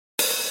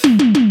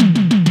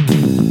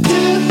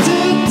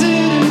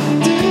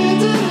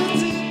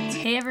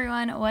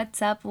everyone.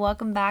 What's up?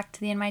 Welcome back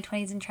to the In My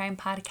 20s and Trying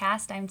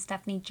podcast. I'm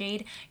Stephanie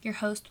Jade, your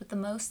host with the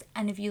most.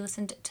 And if you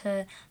listened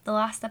to the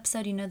last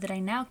episode, you know that I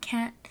now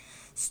can't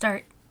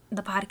start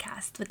the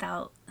podcast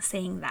without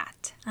saying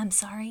that. I'm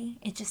sorry.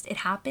 It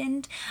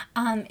happened.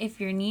 If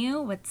you're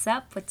new, what's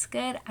up? What's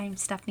good? I'm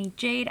Stephanie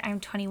Jade. I'm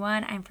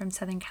 21. I'm from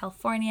Southern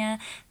California.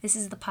 This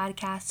is the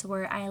podcast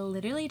where I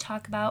literally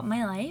talk about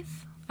my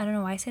life. I don't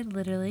know why I said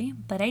literally,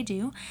 but I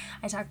do.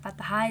 I talk about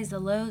the highs, the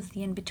lows,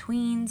 the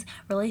in-betweens,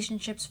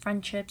 relationships,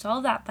 friendships,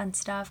 all that fun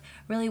stuff,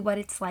 really what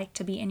it's like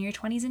to be in your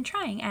 20s and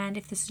trying. And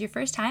if this is your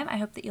first time, I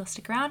hope that you'll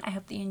stick around. I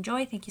hope that you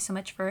enjoy. Thank you so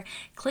much for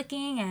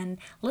clicking and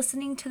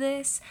listening to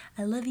this.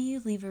 I love you.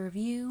 Leave a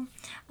review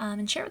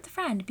and share it with a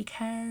friend,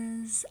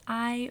 because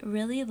I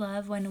really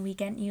love when we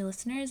get new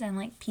listeners and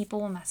like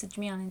people will message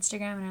me on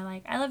Instagram and are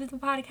like, I love the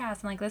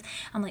podcast and like this.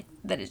 I'm like,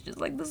 that is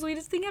just like the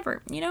sweetest thing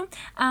ever, you know?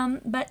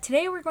 But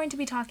today we're going to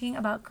be talking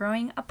about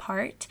growing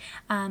apart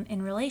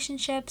in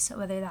relationships,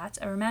 whether that's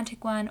a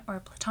romantic one or a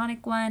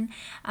platonic one.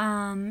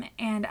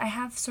 And I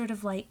have sort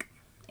of like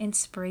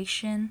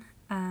inspiration,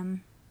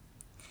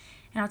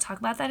 and I'll talk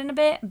about that in a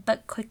bit,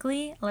 but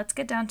quickly, let's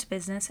get down to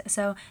business.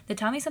 So the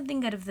Tell Me Something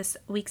Good of this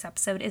week's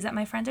episode is that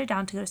my friends are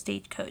down to go to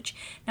Stagecoach.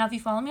 Now, if you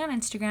follow me on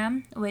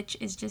Instagram, which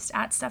is just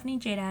at Stephanie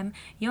JDM,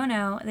 you'll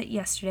know that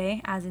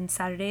yesterday, as in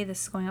Saturday,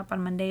 this is going up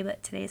on Monday,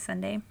 but today is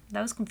Sunday.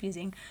 That was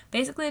confusing.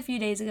 Basically, a few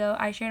days ago,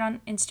 I shared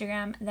on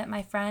Instagram that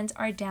my friends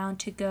are down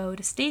to go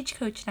to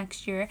Stagecoach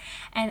next year,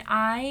 and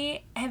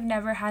I have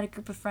never had a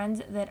group of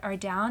friends that are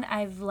down.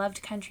 I've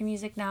loved country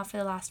music now for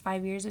the last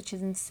 5 years, which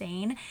is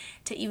insane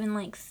to even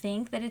like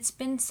think that it's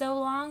been so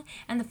long.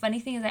 And the funny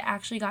thing is I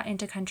actually got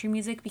into country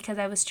music because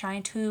I was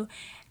trying to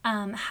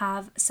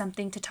have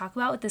something to talk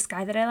about with this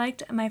guy that I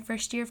liked my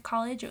first year of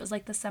college. It was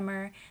like the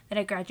summer that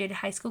I graduated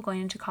high school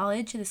going into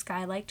college. This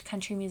guy liked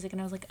country music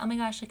and I was like, oh my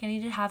gosh, like I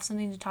need to have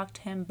something to talk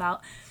to him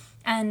about.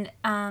 And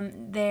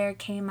there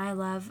came my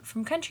love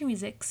from country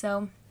music.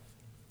 So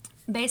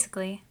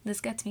basically, this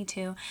gets me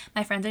to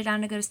my friends are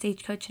down to go to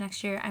Stagecoach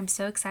next year. I'm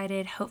so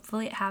excited.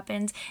 Hopefully it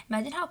happens.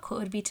 Imagine how cool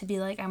it would be to be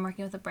like, I'm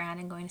working with a brand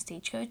and going to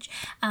Stagecoach.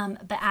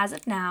 But as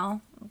of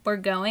now, we're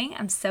going.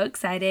 I'm so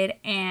excited,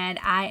 and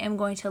I am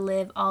going to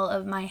live all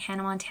of my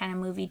Hannah Montana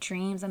movie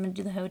dreams. I'm going to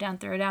do the hoedown,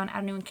 throwdown. I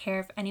don't even care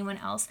if anyone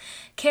else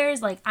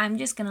cares. Like, I'm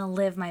just going to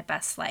live my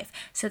best life.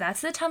 So that's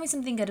the Tell Me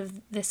Something Good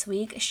of this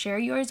week. Share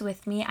yours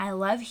with me. I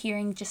love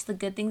hearing just the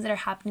good things that are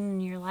happening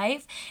in your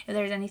life. If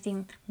there's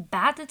anything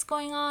bad that's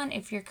going on,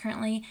 if you're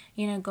currently,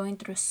 going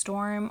through a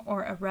storm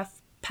or a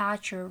rough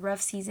patch or a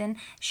rough season,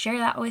 share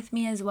that with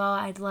me as well.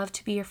 I'd love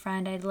to be your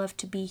friend. I'd love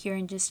to be here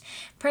and just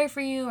pray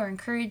for you or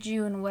encourage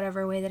you in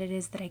whatever way that it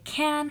is that I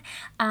can.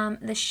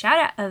 The shout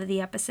out of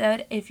the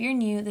episode, if you're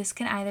new, this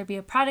can either be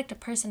a product, a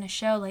person, a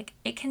show, like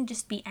it can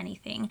just be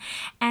anything.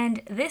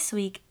 And this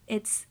week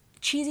it's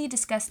cheesy,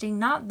 disgusting,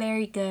 not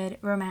very good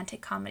romantic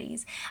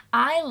comedies.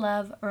 I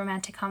love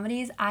romantic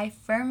comedies. I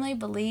firmly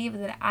believe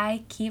that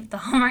I keep the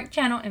Hallmark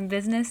Channel in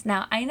business.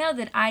 Now, I know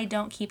that I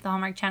don't keep the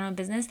Hallmark Channel in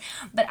business,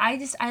 but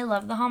I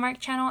love the Hallmark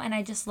Channel, and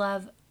I just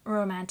love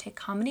romantic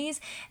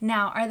comedies.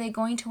 Now, are they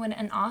going to win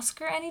an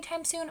Oscar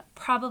anytime soon?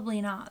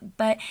 Probably not,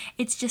 but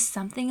it's just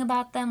something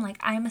about them. Like,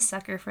 I'm a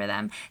sucker for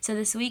them. So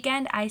this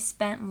weekend, I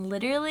spent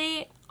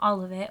literally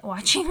all of it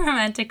watching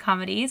romantic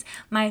comedies.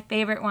 My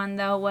favorite one,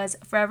 though, was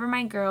Forever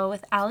My Girl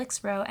with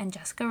Alex Rowe and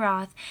Jessica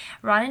Roth.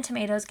 Rotten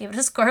Tomatoes gave it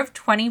a score of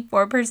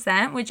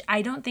 24%, which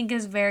I don't think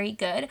is very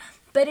good,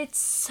 but it's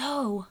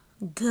so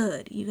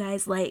good, you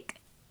guys. Like,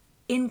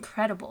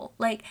 incredible.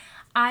 Like,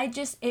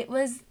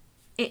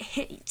 it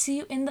hits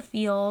you in the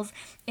feels.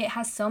 It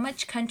has so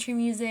much country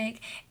music.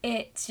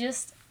 It's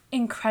just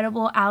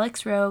incredible.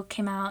 Alex Rowe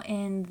came out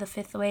in The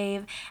Fifth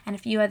Wave and a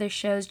few other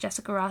shows.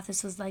 Jessica Roth,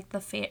 this was like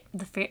the first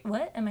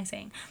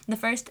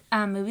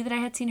movie that I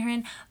had seen her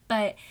in,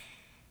 but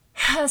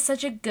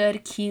such a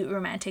good, cute,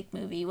 romantic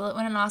movie. Will it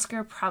win an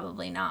Oscar?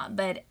 Probably not,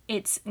 but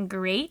it's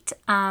great.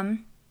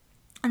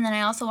 And then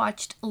I also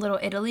watched Little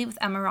Italy with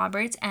Emma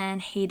Roberts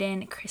and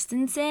Hayden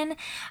Christensen.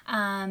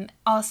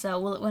 Also,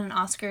 will it win an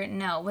Oscar?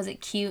 No. Was it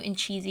cute and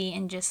cheesy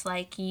and just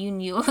like you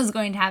knew what was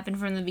going to happen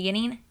from the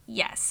beginning?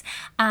 Yes.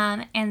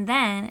 And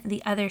then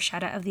the other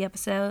shout out of the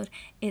episode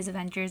is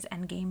Avengers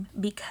Endgame,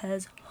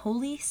 because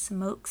holy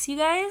smokes, you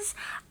guys.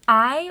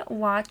 I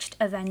watched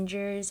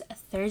Avengers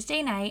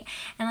Thursday night,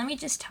 and let me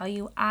just tell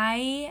you,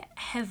 I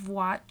have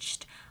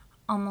watched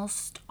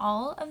almost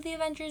all of the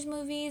Avengers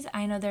movies.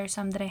 I know there are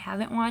some that I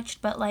haven't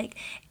watched, but like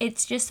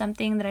it's just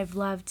something that I've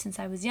loved since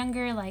I was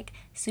younger. Like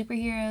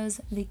superheroes,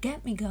 they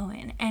get me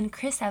going. And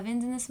Chris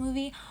Evans in this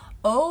movie,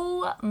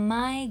 oh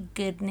my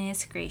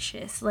goodness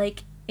gracious.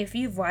 Like if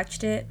you've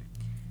watched it,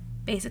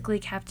 basically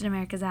Captain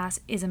America's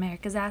ass is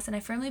America's ass, and I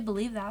firmly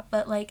believe that.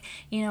 But like,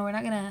 we're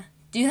not gonna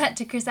do that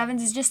to Chris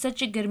Evans. It's just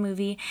such a good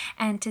movie,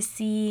 and to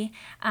see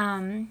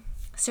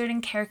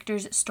certain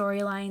characters'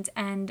 storylines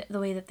and the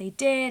way that they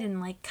did and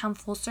like come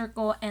full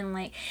circle, and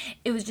like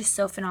it was just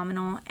so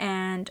phenomenal.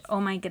 And oh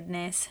my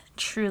goodness,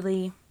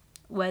 truly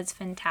was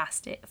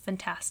fantastic.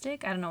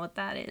 Fantastic? I don't know what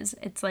that is.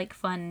 It's like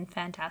fun,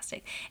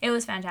 fantastic. It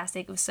was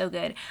fantastic. It was so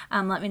good.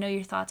 Let me know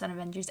your thoughts on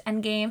Avengers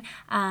Endgame.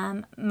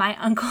 My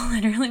uncle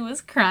literally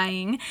was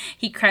crying.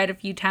 He cried a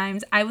few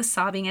times. I was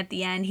sobbing at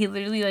the end. He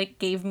literally like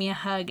gave me a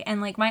hug.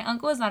 And like my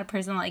uncle is not a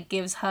person that like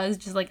gives hugs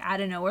just like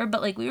out of nowhere,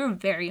 but like we were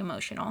very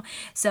emotional.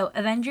 So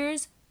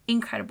Avengers,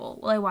 incredible.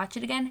 Will I watch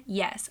it again?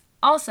 Yes.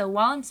 Also,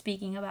 while I'm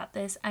speaking about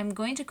this, I'm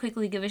going to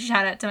quickly give a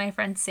shout out to my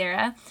friend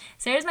Sarah.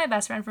 Sarah's my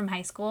best friend from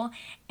high school,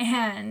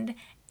 and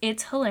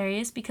it's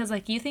hilarious because,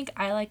 like, you think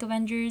I like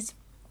Avengers?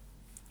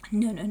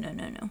 No.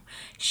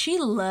 She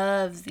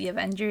loves the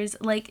Avengers.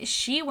 Like,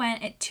 she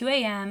went at 2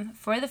 a.m.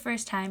 for the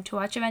first time to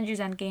watch Avengers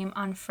Endgame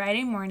on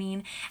Friday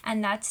morning,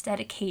 and that's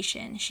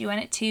dedication. She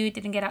went at 2,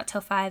 didn't get out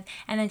till 5,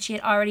 and then she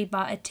had already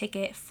bought a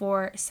ticket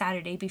for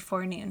Saturday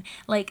before noon.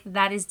 Like,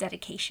 that is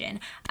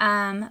dedication.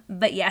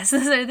 But yes,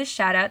 those are the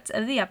shout outs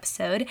of the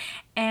episode.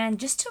 And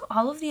just to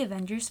all of the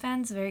Avengers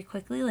fans, very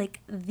quickly,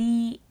 like,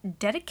 the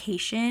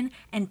dedication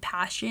and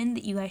passion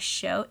that you guys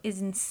show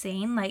is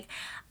insane. Like,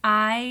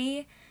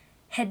 I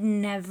had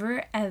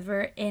never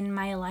ever in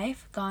my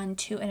life gone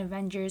to an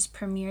Avengers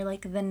premiere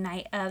like the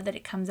night of that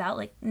it comes out.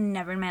 Like,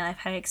 never in my life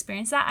had I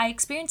experienced that. I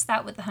experienced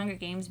that with the Hunger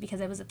Games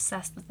because I was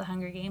obsessed with the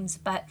Hunger Games,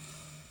 but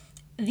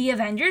the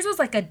Avengers was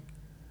like a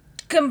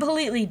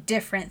completely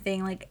different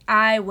thing. Like,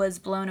 I was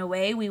blown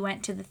away. We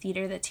went to the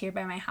theater that's here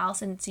by my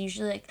house, and it's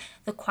usually like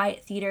the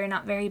quiet theater,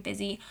 not very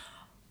busy.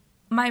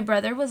 My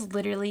brother was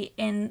literally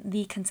in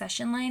the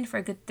concession line for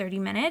a good 30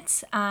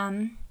 minutes.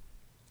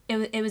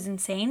 It was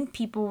insane.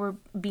 People were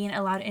being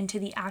allowed into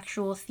the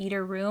actual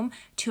theater room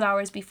 2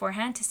 hours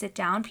beforehand to sit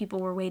down. People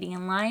were waiting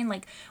in line.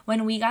 Like,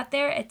 when we got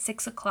there at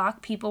 6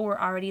 o'clock, people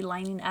were already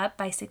lining up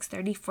by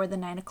 6:30 for the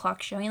 9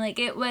 o'clock showing. Like,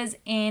 it was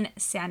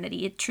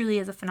insanity. It truly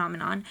is a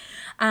phenomenon.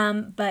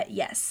 But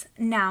yes.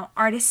 Now,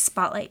 artist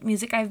spotlight.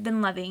 Music I've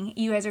been loving.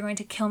 You guys are going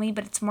to kill me,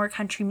 but it's more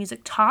country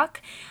music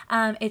talk.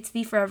 It's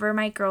the Forever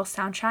My Girl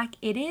soundtrack.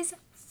 It is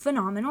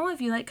phenomenal.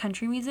 If you like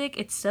country music,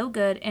 it's so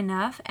good.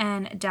 Enough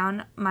and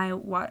Down My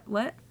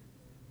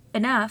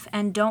Enough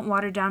and Don't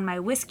Water Down My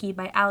Whiskey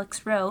by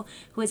Alex Rowe,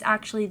 who is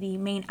actually the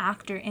main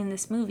actor in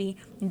this movie.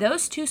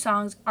 Those two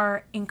songs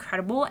are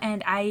incredible,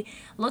 and I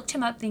looked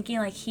him up thinking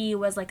like he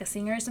was like a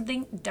singer or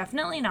something.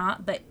 Definitely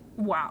not, but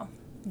wow,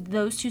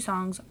 those two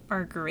songs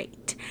are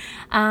great.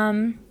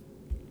 I'm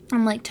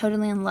like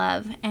totally in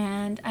love,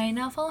 and I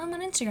now follow him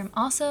on Instagram.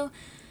 Also,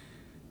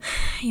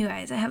 you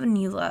guys, I have a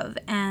new love,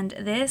 and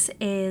this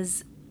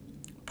is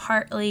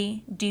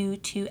partly due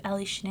to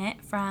Ellie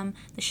Schnitt from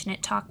the Schnitt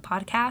Talk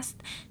podcast.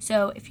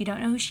 So if you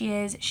don't know who she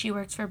is, she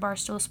works for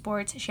Barstool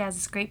Sports. She has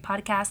this great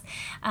podcast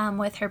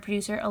with her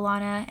producer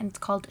Alana, and it's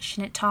called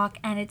Schnitt Talk,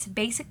 and it's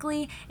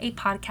basically a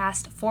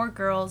podcast for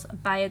girls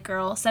by a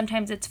girl.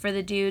 Sometimes it's for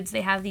the dudes.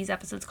 They have these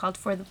episodes called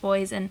For the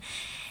Boys, and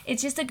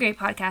it's just a great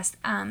podcast.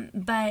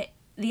 But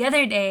the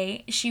other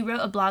day, she wrote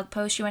a blog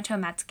post. She went to a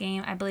Mets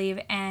game, I believe,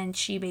 and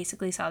she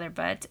basically saw their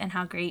butts and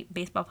how great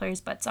baseball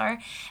players' butts are.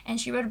 And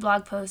she wrote a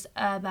blog post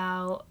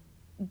about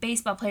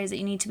baseball players that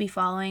you need to be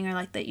following or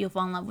like that you'll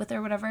fall in love with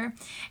or whatever.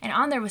 And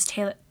on there was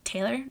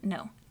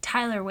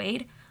Tyler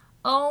Wade.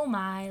 Oh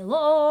my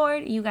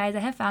Lord. You guys, I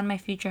have found my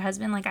future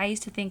husband. Like, I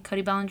used to think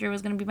Cody Bellinger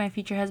was going to be my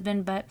future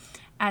husband, but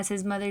as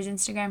his mother's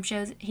Instagram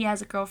shows, he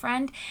has a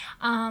girlfriend.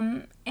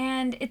 And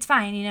it's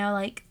fine, you know,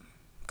 like,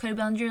 Cody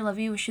Bellinger, love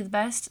you, wish you the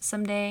best.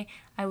 Someday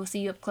I will see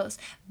you up close.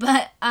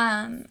 But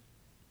Tyler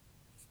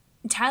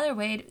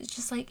Wade is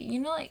just like, you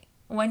know, like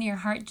when your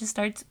heart just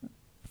starts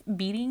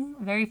beating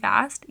very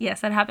fast.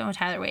 Yes, that happened with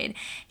Tyler Wade.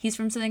 He's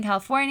from Southern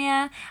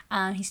California.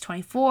 He's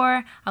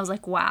 24. I was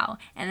like, wow.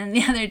 And then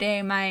the other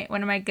day,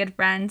 one of my good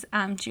friends,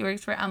 she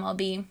works for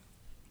MLB.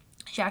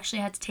 She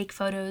actually had to take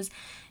photos.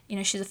 You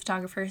know, she's a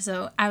photographer,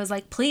 so I was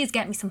like, please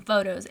get me some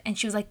photos. And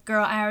she was like,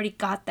 girl, I already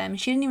got them.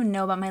 She didn't even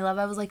know about my love.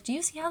 I was like, do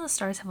you see how the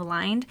stars have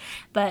aligned?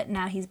 But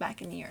now he's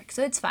back in New York,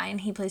 so it's fine.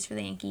 He plays for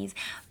the Yankees.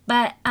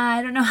 But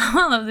I don't know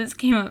how all of this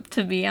came up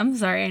to be. I'm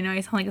sorry, I know I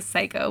sound like a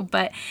psycho,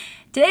 but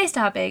today's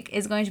topic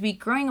is going to be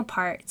growing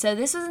apart. So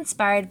this was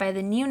inspired by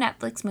the new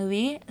Netflix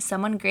movie,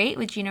 Someone Great,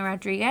 with Gina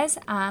Rodriguez,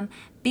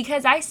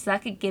 because I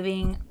suck at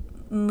giving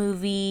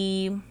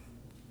movie,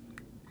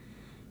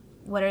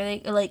 what are they,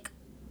 like,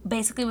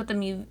 basically what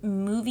the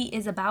movie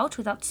is about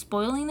without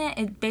spoiling it.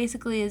 It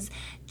basically is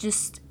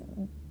just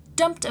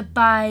dumped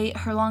by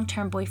her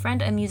long-term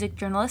boyfriend. A music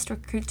journalist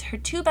recruits her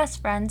two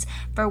best friends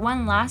for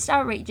one last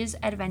outrageous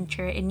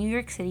adventure in New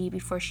York City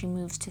before she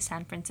moves to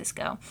San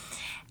Francisco.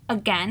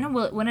 Again,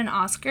 will it win an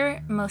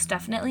Oscar? Most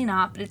definitely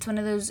not, but it's one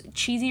of those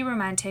cheesy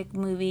romantic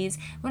movies.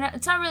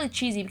 It's not really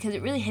cheesy because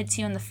it really hits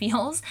you in the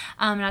feels,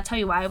 and I'll tell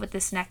you why with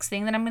this next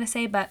thing that I'm going to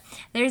say, but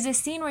there's this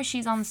scene where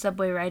she's on the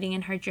subway writing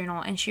in her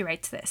journal, and she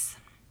writes this.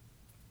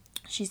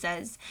 She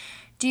says,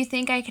 do you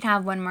think I can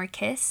have one more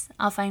kiss?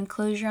 I'll find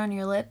closure on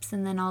your lips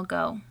and then I'll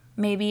go.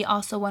 Maybe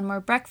also one more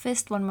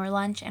breakfast, one more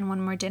lunch, and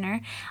one more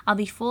dinner. I'll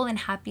be full and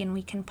happy and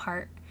we can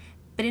part.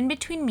 But in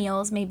between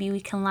meals, maybe we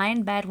can lie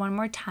in bed one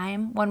more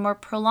time, one more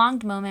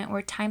prolonged moment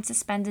where time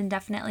suspends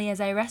indefinitely as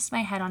I rest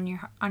my head on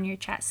your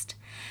chest.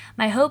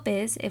 My hope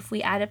is, if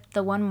we add up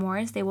the one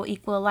mores, they will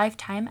equal a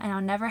lifetime, and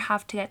I'll never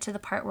have to get to the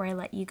part where I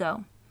let you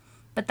go.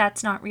 But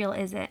that's not real,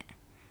 is it?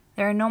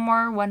 There are no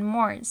more one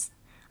mores.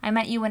 I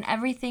met you when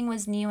everything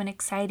was new and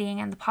exciting,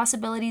 and the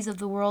possibilities of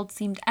the world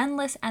seemed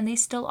endless, and they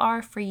still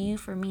are for you,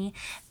 for me,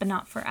 but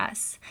not for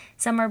us.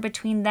 Somewhere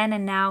between then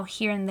and now,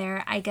 here and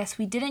there, I guess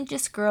we didn't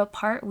just grow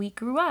apart, we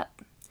grew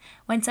up.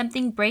 When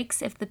something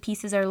breaks, if the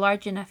pieces are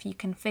large enough, you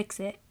can fix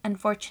it.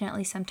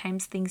 Unfortunately,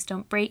 sometimes things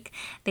don't break,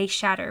 they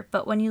shatter.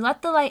 But when you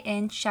let the light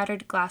in,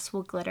 shattered glass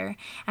will glitter.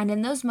 And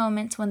in those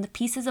moments when the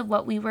pieces of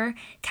what we were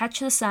catch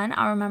the sun,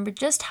 I'll remember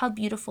just how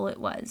beautiful it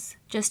was.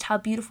 Just how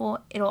beautiful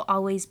it'll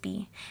always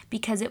be.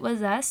 Because it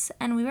was us,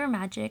 and we were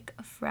magic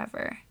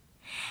forever.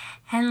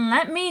 And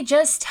let me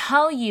just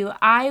tell you,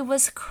 I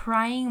was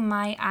crying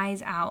my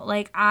eyes out.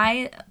 Like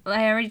I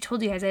already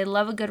told you guys, I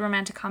love a good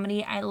romantic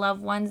comedy. I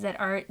love ones that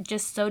are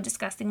just so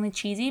disgustingly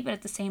cheesy, but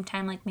at the same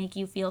time, like, make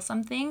you feel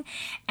something.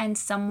 And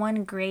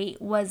Someone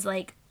Great was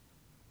like,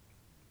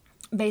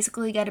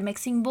 basically get a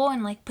mixing bowl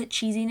and like put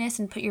cheesiness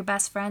and put your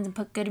best friends and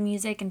put good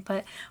music and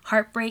put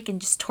heartbreak and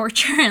just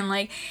torture and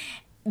like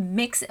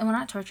mix it. Well,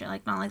 not torture,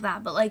 like not like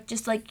that, but like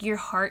just like your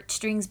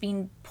heartstrings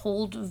being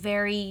pulled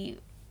very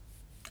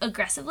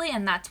aggressively,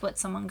 and that's what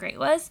Someone Great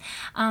was.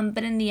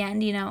 But in the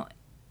end,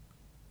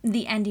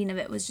 the ending of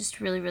it was just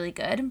really, really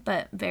good,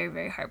 but very,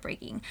 very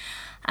heartbreaking.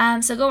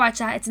 So go watch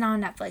that. It's now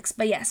on Netflix.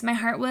 But yes, my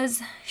heart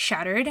was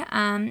shattered.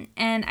 And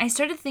I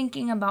started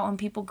thinking about when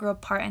people grow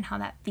apart and how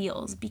that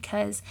feels,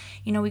 because,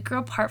 we grow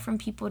apart from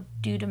people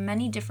due to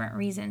many different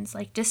reasons,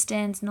 like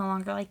distance, no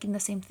longer liking the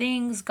same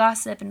things,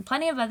 gossip, and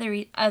plenty of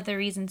other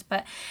reasons.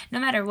 But no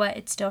matter what,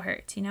 it still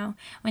hurts,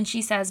 When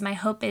she says, my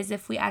hope is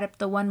if we add up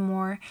the one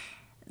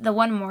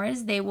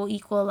mores, they will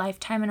equal a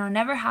lifetime, and I'll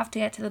never have to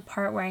get to the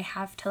part where I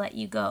have to let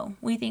you go.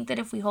 We think that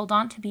if we hold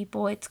on to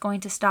people, it's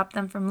going to stop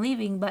them from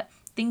leaving, but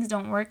things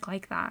don't work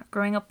like that.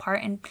 Growing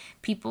apart and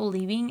people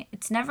leaving,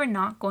 it's never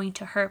not going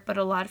to hurt, but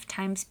a lot of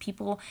times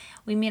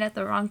we meet at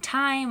the wrong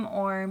time,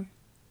 or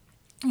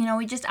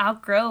we just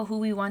outgrow who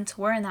we once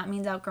were, and that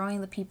means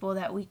outgrowing the people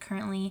that we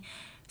currently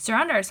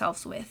surround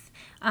ourselves with.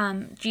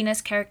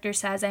 Gina's character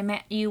says, I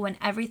met you when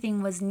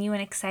everything was new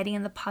and exciting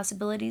and the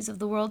possibilities of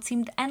the world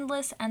seemed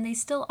endless, and they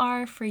still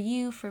are for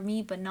you, for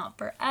me, but not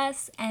for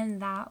us.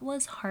 And that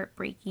was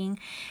heartbreaking,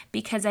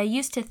 because I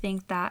used to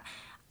think that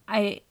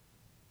I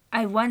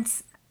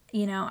once,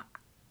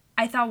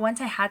 I thought once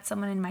I had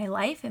someone in my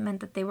life, it meant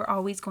that they were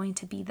always going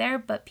to be there,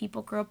 but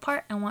people grow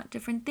apart and want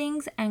different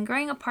things, and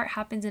growing apart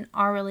happens in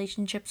our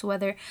relationships,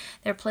 whether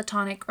they're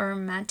platonic or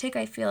romantic.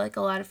 I feel like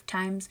a lot of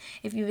times,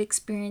 if you've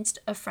experienced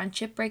a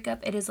friendship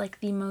breakup, it is like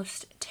the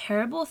most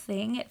terrible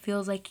thing. It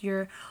feels like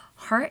your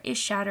heart is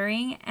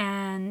shattering,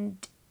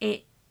 and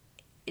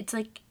it's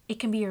like, it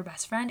can be your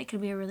best friend. It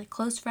could be a really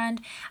close friend.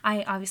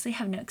 I obviously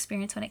have no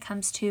experience when it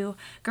comes to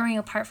growing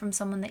apart from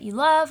someone that you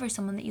love or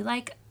someone that you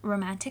like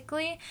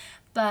romantically,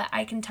 but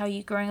I can tell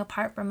you growing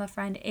apart from a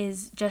friend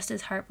is just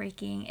as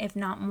heartbreaking, if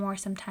not more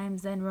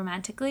sometimes, than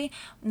romantically.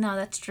 No,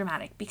 that's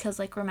dramatic, because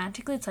like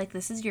romantically, it's like,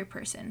 this is your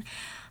person.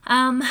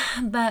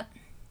 But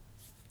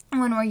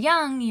when we're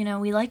young,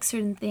 we like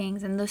certain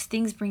things, and those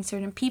things bring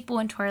certain people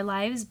into our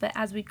lives. But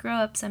as we grow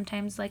up,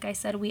 sometimes, like I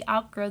said, we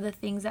outgrow the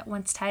things that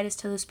once tied us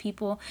to those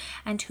people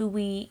and who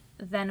we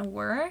then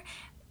were.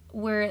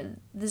 We're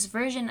this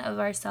version of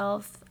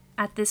ourselves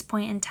at this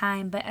point in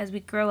time, but as we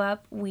grow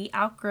up, we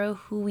outgrow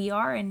who we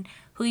are and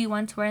who we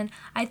once were. And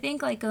I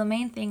think like the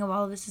main thing of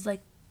all of this is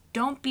like,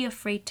 don't be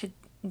afraid to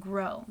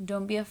grow.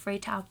 Don't be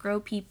afraid to outgrow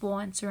people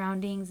and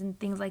surroundings and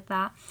things like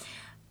that,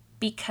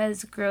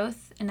 because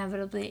growth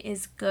inevitably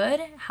is good.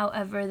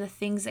 However, the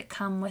things that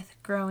come with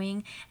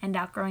growing and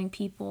outgrowing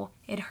people,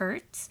 it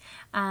hurts.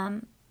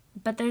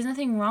 But there's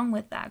nothing wrong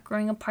with that.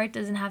 Growing apart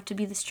doesn't have to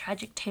be this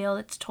tragic tale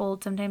that's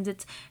told. Sometimes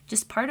it's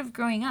just part of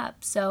growing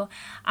up. So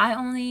I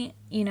only,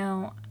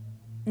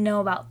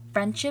 know about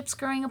friendships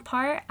growing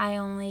apart. I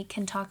only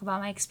can talk about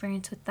my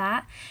experience with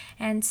that.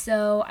 And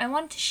so I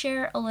wanted to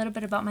share a little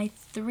bit about my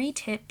 3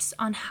 tips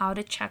on how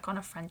to check on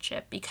a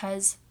friendship,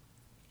 because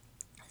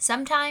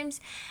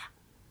sometimes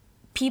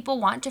people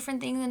want different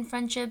things in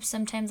friendships.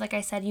 Sometimes, like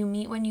I said, you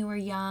meet when you were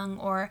young,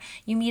 or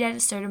you meet at a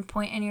certain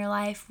point in your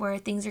life where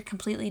things are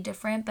completely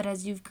different, but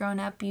as you've grown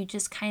up, you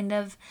just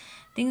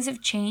things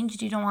have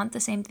changed. You don't want the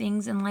same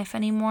things in life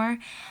anymore.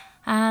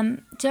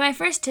 So my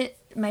first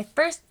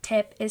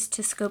tip is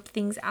to scope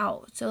things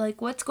out. So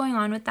like, what's going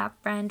on with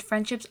that friend?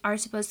 Friendships are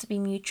supposed to be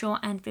mutual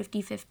and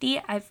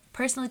 50-50. I've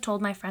personally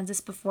told my friends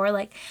this before,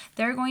 like,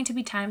 there are going to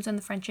be times when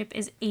the friendship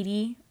is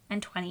 80%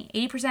 and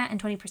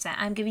 20%.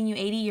 I'm giving you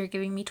 80, you're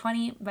giving me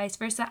 20, vice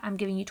versa. I'm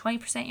giving you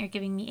 20%, you're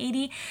giving me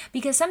 80,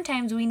 because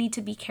sometimes we need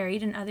to be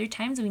carried and other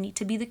times we need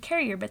to be the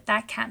carrier, but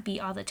that can't be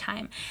all the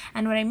time.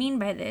 And what I mean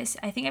by this,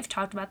 I think I've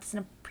talked about this in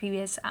a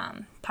previous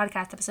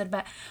podcast episode,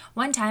 but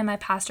one time my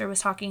pastor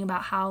was talking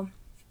about how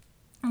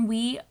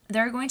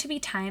there are going to be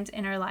times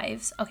in our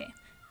lives. Okay,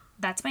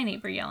 That's my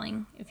neighbor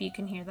yelling, if you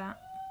can hear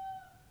that.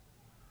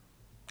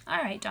 All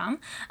right, Dom.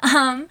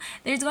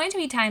 There's going to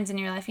be times in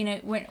your life,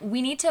 when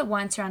we need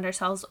to surround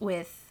ourselves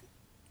with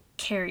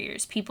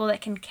carriers, people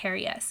that can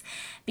carry us,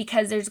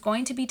 because there's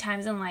going to be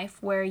times in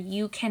life where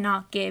you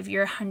cannot give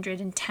your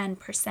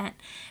 110%,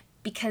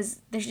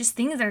 because there's just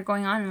things that are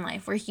going on in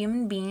life. We're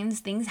human beings,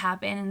 things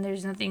happen, and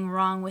there's nothing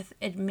wrong with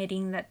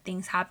admitting that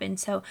things happen.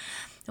 So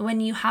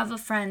when you have a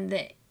friend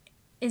that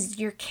is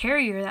your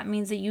carrier, that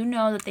means that you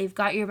know that they've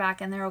got your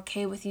back and they're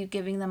okay with you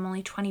giving them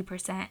only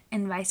 20%,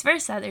 and vice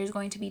versa. There's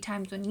going to be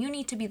times when you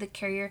need to be the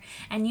carrier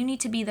and you need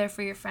to be there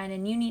for your friend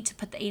and you need to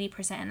put the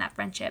 80% in that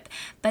friendship,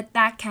 but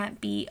that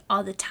can't be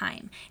all the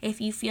time.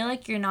 If you feel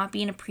like you're not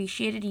being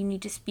appreciated, you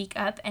need to speak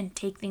up and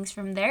take things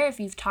from there. If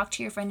you've talked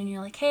to your friend and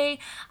you're like, hey,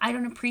 I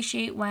don't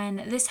appreciate when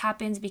this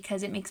happens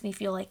because it makes me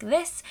feel like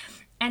this,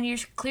 and you're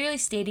clearly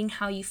stating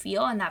how you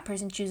feel, and that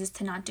person chooses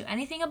to not do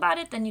anything about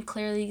it, then you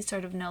clearly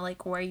sort of know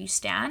like where you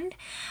stand.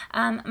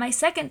 My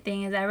second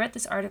thing is I read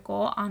this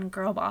article on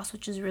Girl Boss,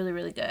 which is really,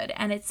 really good.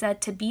 And it said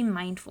to be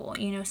mindful.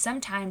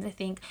 Sometimes I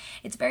think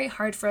it's very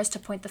hard for us to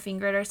point the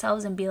finger at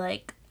ourselves and be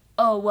like,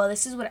 oh, well,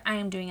 this is what I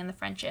am doing in the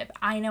friendship.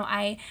 I know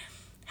I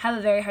have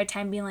a very hard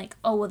time being like,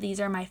 oh, well, these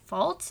are my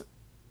faults.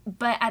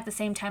 But at the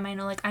same time, I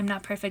know like I'm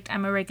not perfect.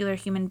 I'm a regular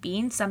human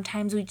being.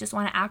 Sometimes we just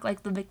want to act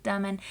like the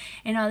victim, and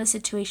in all the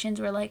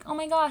situations we're like, oh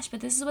my gosh, but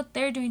this is what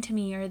they're doing to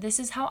me, or this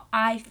is how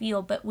I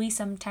feel. But we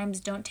sometimes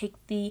don't take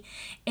the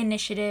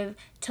initiative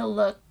to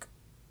look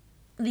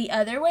the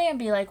other way and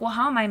be like, well,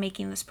 how am I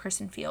making this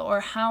person feel, or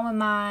how are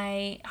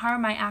my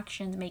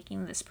actions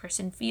making this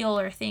person feel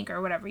or think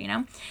or whatever,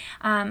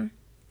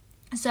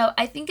 So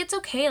I think it's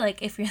okay,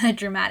 like, if you're the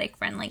dramatic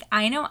friend. Like,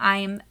 I know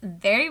I'm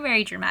very,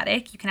 very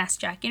dramatic. You can ask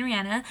Jackie and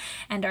Rihanna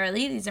and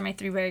Darlie. These are my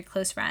 3 very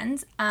close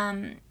friends.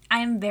 I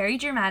am very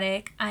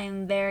dramatic. I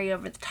am very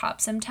over the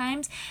top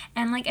sometimes.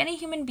 And like any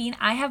human being,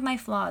 I have my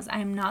flaws. I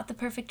am not the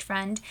perfect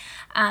friend.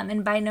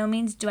 And by no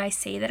means do I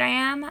say that I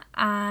am.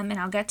 And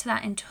I'll get to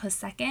that into a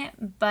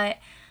second. But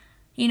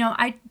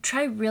I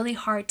try really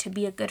hard to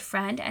be a good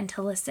friend and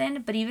to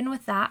listen, but even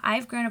with that,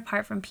 I've grown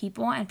apart from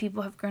people and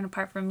people have grown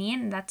apart from me,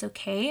 and that's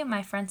okay.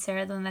 My friend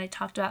Sarah, the one that I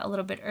talked about a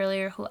little bit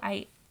earlier, who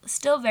I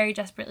still very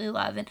desperately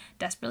love, and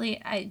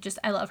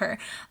I love her,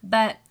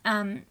 but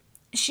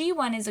she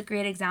is a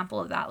great example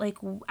of that. Like,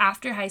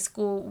 after high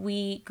school,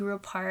 we grew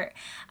apart,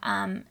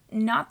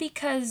 not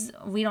because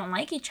we don't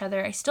like each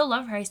other. I still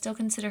love her. I still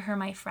consider her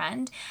my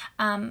friend,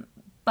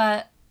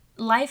 but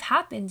life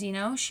happens,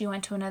 She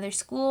went to another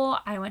school,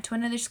 I went to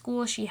another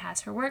school, she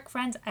has her work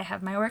friends, I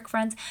have my work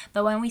friends,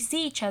 but when we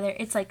see each other,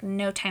 it's like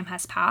no time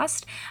has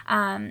passed.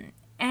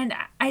 And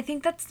I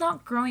think that's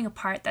not growing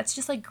apart, that's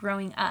just like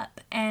growing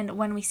up. And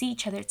when we see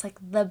each other, it's like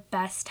the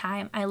best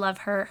time. I love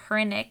her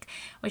and Nick,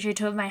 which are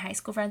 2 of my high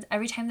school friends.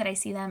 Every time that I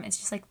see them, it's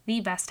just like the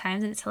best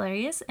times, and it's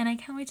hilarious, and I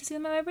can't wait to see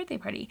them at my birthday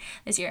party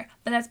this year.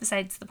 But that's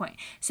besides the point.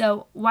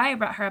 So why I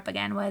brought her up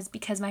again was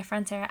because my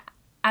friend Sarah,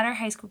 at our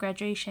high school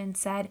graduation,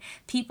 said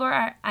people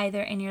are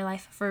either in your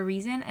life for a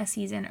reason, a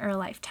season, or a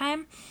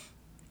lifetime.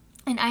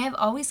 And I have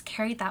always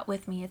carried that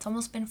with me. It's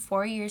almost been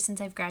 4 years since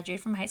I've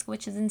graduated from high school,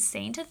 which is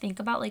insane to think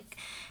about, like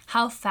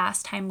how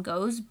fast time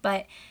goes.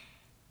 But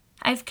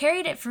I've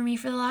carried it for me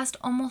for the last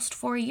almost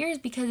 4 years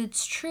because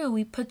it's true.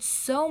 We put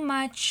so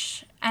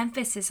much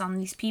emphasis on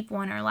these people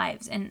in our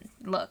lives. And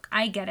look,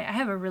 I get it. I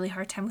have a really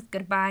hard time with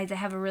goodbyes. I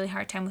have a really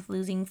hard time with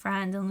losing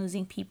friends and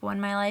losing people in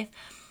my life.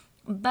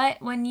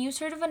 But when you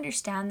sort of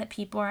understand that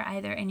people are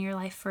either in your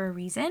life for a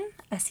reason,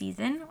 a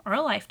season, or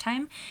a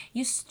lifetime,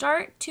 you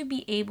start to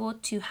be able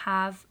to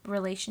have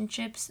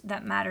relationships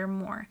that matter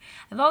more.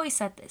 I've always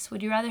said this.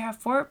 Would you rather have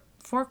four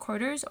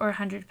quarters or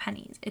 100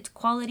 pennies? It's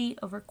quality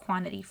over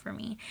quantity for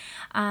me.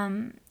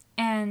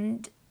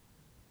 And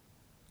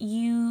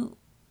you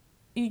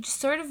just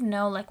sort of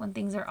know like when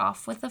things are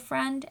off with a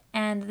friend.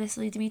 And this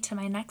leads me to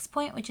my next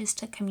point, which is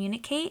to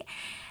communicate.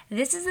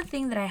 This is the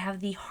thing that I have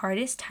the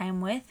hardest time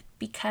with,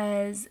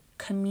 because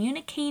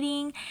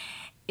communicating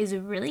is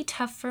really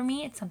tough for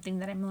me. It's something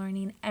that I'm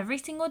learning every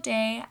single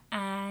day,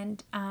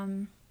 and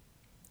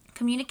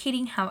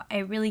communicating how I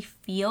really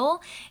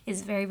feel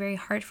is very, very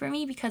hard for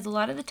me, because a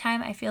lot of the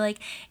time I feel like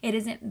it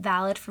isn't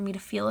valid for me to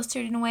feel a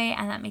certain way,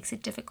 and that makes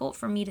it difficult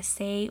for me to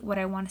say what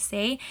I want to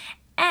say.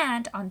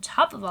 And on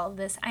top of all of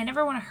this, I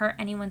never want to hurt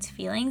anyone's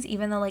feelings,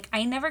 even though like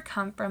I never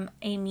come from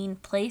a mean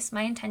place.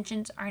 My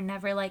intentions are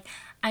never like,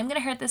 I'm going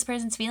to hurt this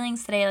person's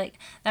feelings today. Like,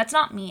 that's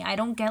not me. I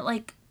don't get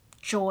like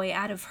joy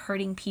out of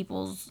hurting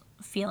people's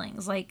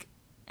feelings. Like,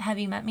 have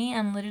you met me?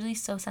 I'm literally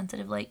so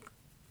sensitive. Like,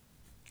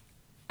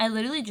 I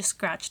literally just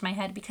scratched my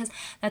head because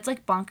that's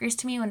like bonkers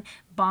to me. When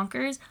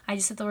I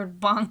just said the word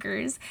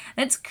bonkers.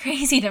 That's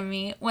crazy to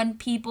me when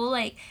people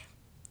like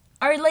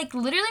are like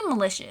literally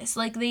malicious.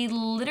 Like, they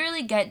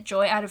literally get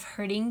joy out of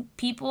hurting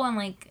people and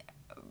like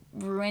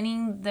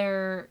ruining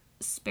their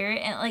spirit,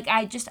 and like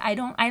I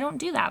don't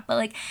do that. But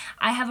like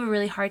I have a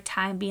really hard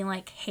time being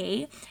like,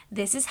 hey,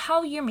 this is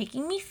how you're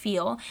making me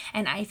feel,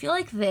 and I feel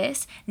like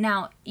this.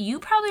 Now you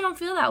probably don't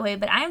feel that way,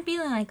 but I'm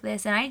feeling like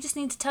this, and I just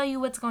need to tell you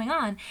what's going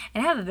on.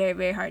 And I have a very,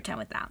 very hard time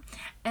with that.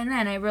 And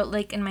then I wrote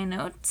like in my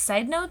notes,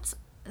 side note,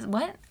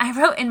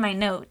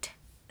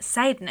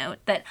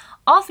 that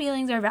all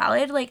feelings are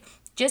valid. Like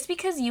just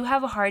because you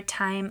have a hard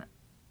time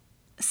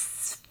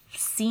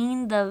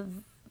seeing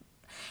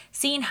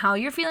how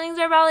your feelings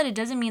are valid, it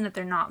doesn't mean that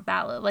they're not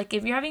valid. Like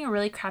if you're having a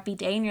really crappy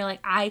day and you're like,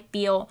 I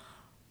feel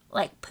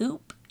like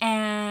poop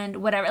and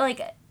whatever,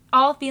 like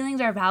all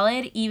feelings are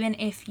valid even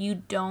if you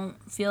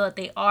don't feel that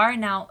they are.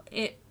 Now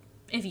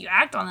if you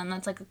act on them,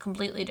 that's like a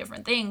completely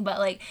different thing. But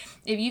like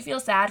if you feel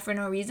sad for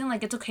no reason,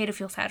 like it's okay to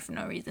feel sad for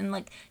no reason.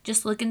 Like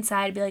just look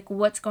inside and be like,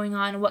 what's going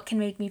on? What can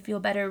make me feel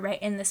better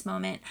right in this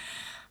moment?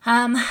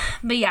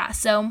 But yeah,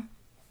 so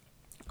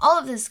all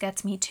of this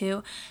gets me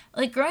to,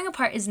 like, growing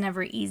apart is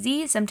never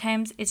easy.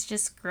 Sometimes it's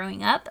just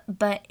growing up.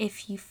 But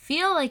if you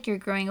feel like you're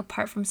growing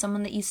apart from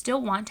someone that you still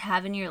want to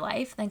have in your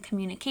life, then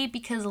communicate.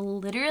 Because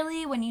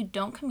literally when you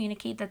don't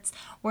communicate, that's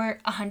where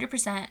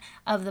 100%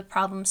 of the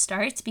problem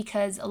starts.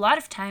 Because a lot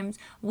of times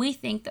we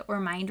think that we're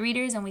mind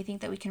readers and we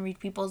think that we can read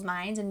people's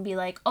minds and be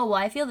like, oh, well,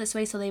 I feel this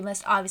way, so they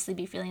must obviously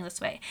be feeling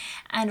this way.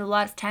 And a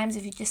lot of times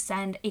if you just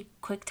send a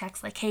quick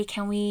text like, hey,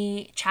 can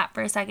we chat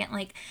for a second?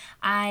 Like,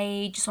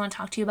 I just want to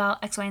talk to you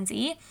about X, Y, and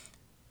Z.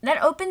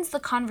 That opens the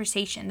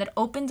conversation. That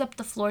opens up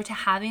the floor to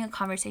having a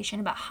conversation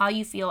about how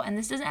you feel. And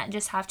this doesn't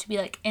just have to be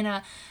like in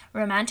a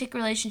romantic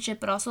relationship,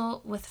 but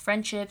also with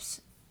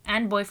friendships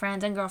and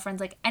boyfriends and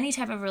girlfriends. Like any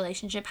type of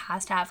relationship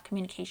has to have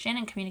communication,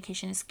 and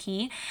communication is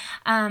key.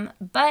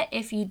 But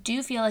if you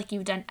do feel like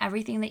you've done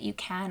everything that you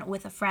can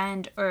with a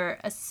friend or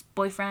a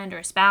boyfriend or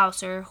a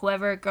spouse or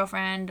whoever,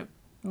 girlfriend,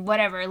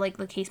 whatever, like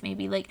the case may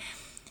be, like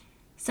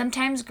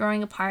sometimes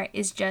growing apart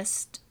is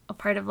just a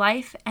part of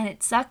life, and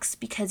it sucks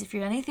because if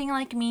you're anything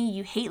like me,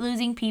 you hate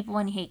losing people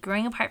and you hate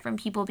growing apart from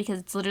people because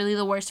it's literally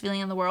the worst feeling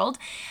in the world.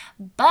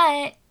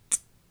 But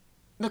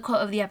the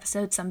quote of the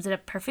episode sums it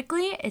up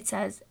perfectly. It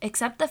says,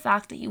 accept the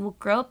fact that you will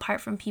grow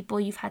apart from people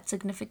you've had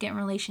significant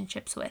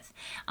relationships with.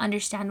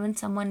 Understand when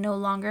someone no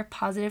longer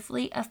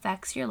positively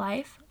affects your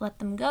life. Let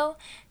them go.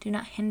 Do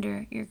not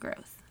hinder your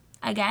growth.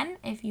 Again,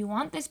 if you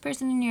want this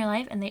person in your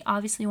life and they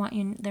obviously want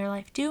you in their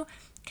life too,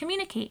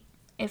 communicate.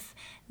 If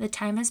the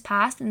time has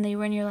passed and they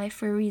were in your life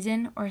for a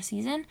reason or a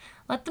season,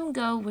 let them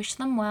go, wish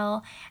them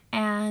well,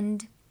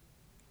 and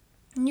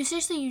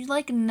you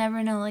like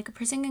never know. Like a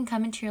person can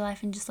come into your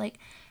life and just like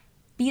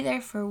be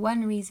there for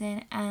one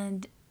reason,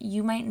 and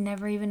you might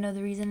never even know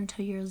the reason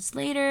until years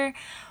later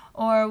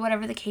or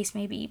whatever the case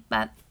may be.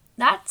 But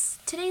that's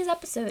today's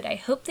episode. I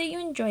hope that you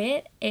enjoy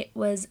it. It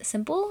was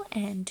simple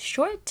and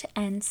short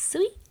and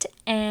sweet,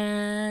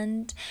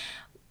 and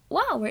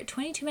wow, we're at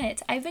 22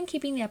 minutes. I've been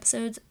keeping the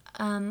episodes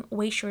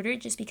way shorter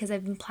just because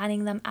I've been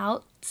planning them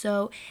out,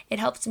 so it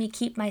helps me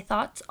keep my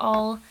thoughts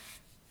all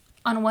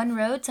on one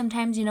road.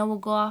 Sometimes, we'll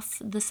go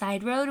off the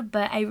side road,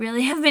 but I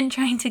really have been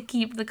trying to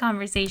keep the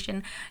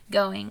conversation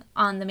going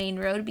on the main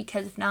road,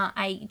 because if not,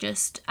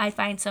 I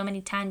find so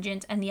many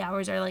tangents and the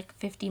hours are like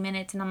 50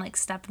 minutes and I'm like,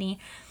 Stephanie,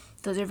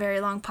 those are very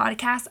long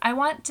podcasts. I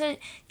want to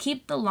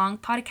keep the long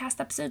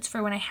podcast episodes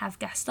for when I have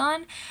guests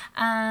on.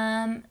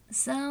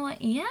 So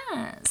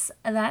yes,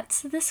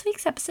 that's this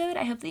week's episode.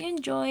 I hope that you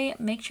enjoy.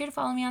 Make sure to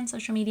follow me on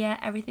social media.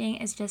 Everything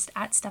is just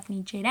at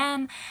Stephanie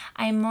Jdem.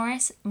 I'm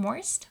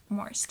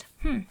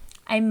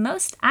I'm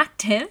most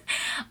active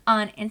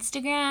on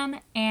Instagram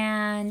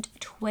and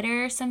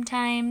Twitter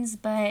sometimes,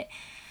 but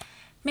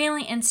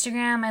mainly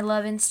Instagram. I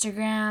love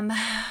Instagram.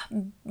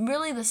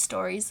 Really the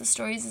stories. The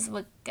stories is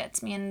what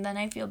gets me, and then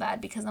I feel bad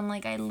because I'm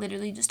like, I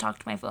literally just talk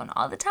to my phone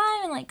all the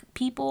time, and like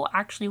people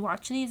actually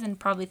watch these and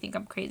probably think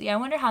I'm crazy. I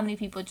wonder how many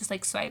people just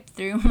like swipe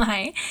through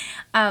my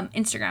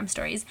Instagram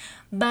stories.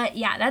 But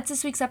yeah, that's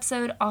this week's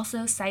episode.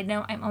 Also, side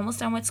note, I'm almost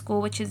done with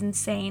school, which is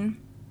insane.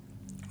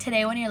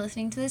 Today, when you're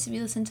listening to this, if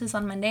you listen to this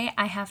on Monday,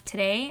 I have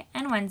today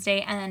and Wednesday,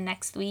 and then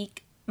next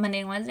week Monday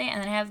and Wednesday,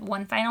 and then I have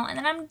one final, and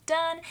then I'm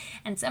done,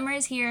 and summer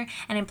is here,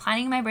 and I'm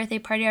planning my birthday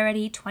party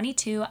already,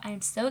 22.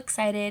 I'm so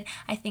excited.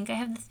 I think I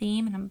have the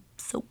theme, and I'm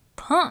so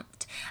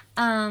pumped.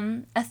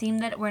 A theme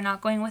that we're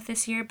not going with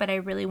this year, but I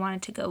really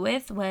wanted to go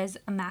with, was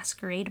a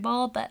masquerade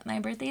ball, but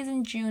my birthday is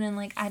in June, and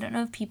like, I don't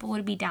know if people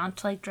would be down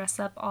to like dress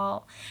up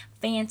all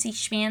fancy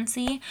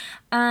schmancy.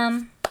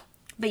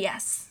 But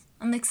yes,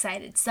 I'm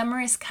excited. Summer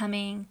is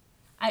coming.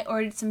 I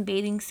ordered some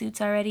bathing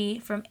suits already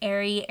from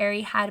Aerie.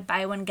 Aerie had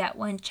buy one, get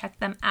one. Check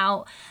them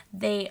out.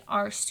 They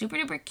are super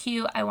duper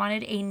cute. I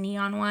wanted a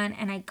neon one,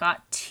 and I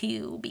got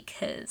two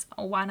because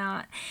why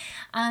not?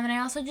 And I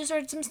also just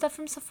ordered some stuff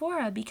from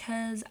Sephora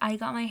because I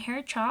got my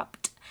hair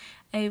chopped.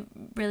 I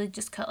really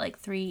just cut like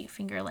 3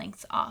 finger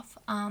lengths off.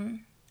 Oh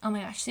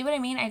my gosh, see what I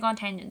mean? I go on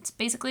tangents.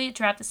 Basically,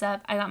 to wrap this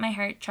up, I got my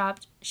hair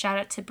chopped. Shout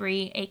out to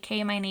Bree,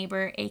 aka my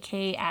neighbor,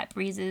 aka at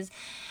Breezes.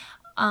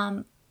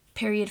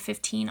 Period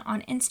 15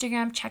 on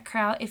Instagram. Check her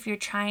out if you're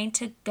trying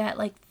to get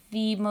like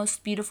the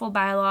most beautiful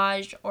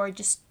balayage or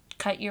just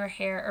cut your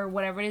hair or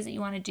whatever it is that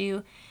you want to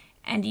do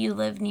and you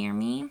live near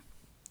me,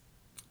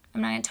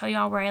 I'm not going to tell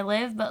y'all where I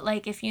live, but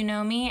like if you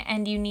know me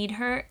and you need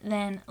her,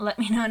 then let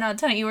me know and I'll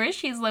tell you where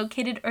she's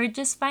located, or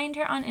just find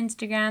her on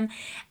Instagram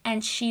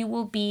and she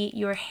will be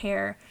your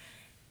hair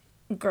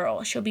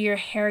girl. She'll be your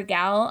hair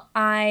gal.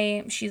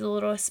 She's a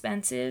little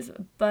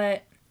expensive,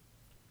 but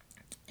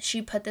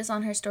she put this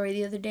on her story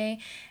the other day.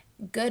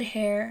 Good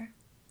hair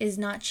is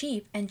not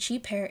cheap and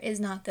cheap hair is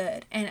not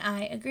good. And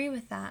I agree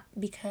with that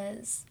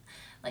because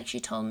like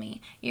she told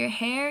me, your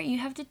hair, you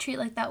have to treat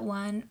like that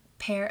one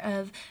pair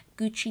of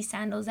Gucci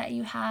sandals that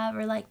you have,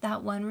 or like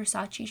that one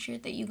Versace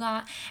shirt that you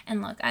got.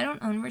 And look, I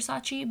don't own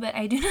Versace, but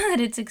I do know that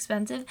it's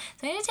expensive,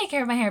 so I need to take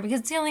care of my hair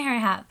because it's the only hair I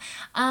have.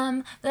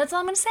 But that's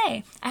all I'm gonna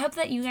say. I hope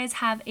that you guys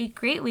have a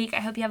great week.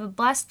 I hope you have a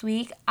blessed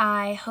week.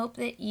 I hope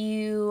that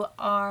you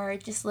are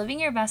just living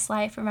your best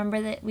life.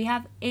 Remember that we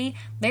have a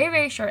very,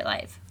 very short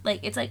life.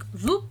 Like it's like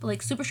whoop,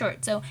 like super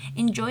short. So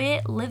enjoy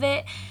it, live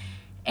it,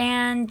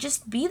 and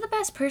just be the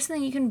best person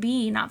that you can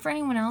be, not for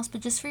anyone else, but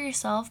just for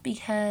yourself,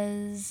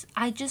 because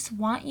I just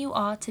want you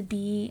all to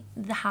be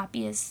the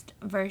happiest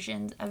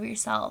versions of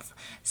yourself.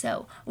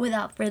 So why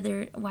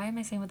am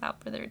I saying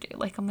without further ado?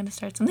 Like I'm going to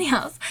start something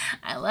else.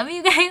 I love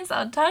you guys.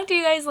 I'll talk to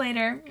you guys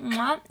later.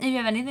 Mwah. If you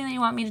have anything that you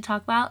want me to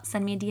talk about,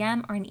 send me a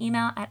DM or an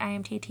email at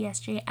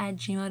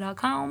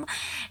imttsj@gmail.com.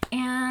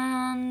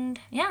 And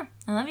yeah,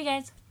 I love you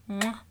guys.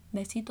 Mwah.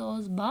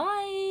 Besitos.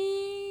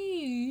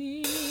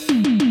 Bye.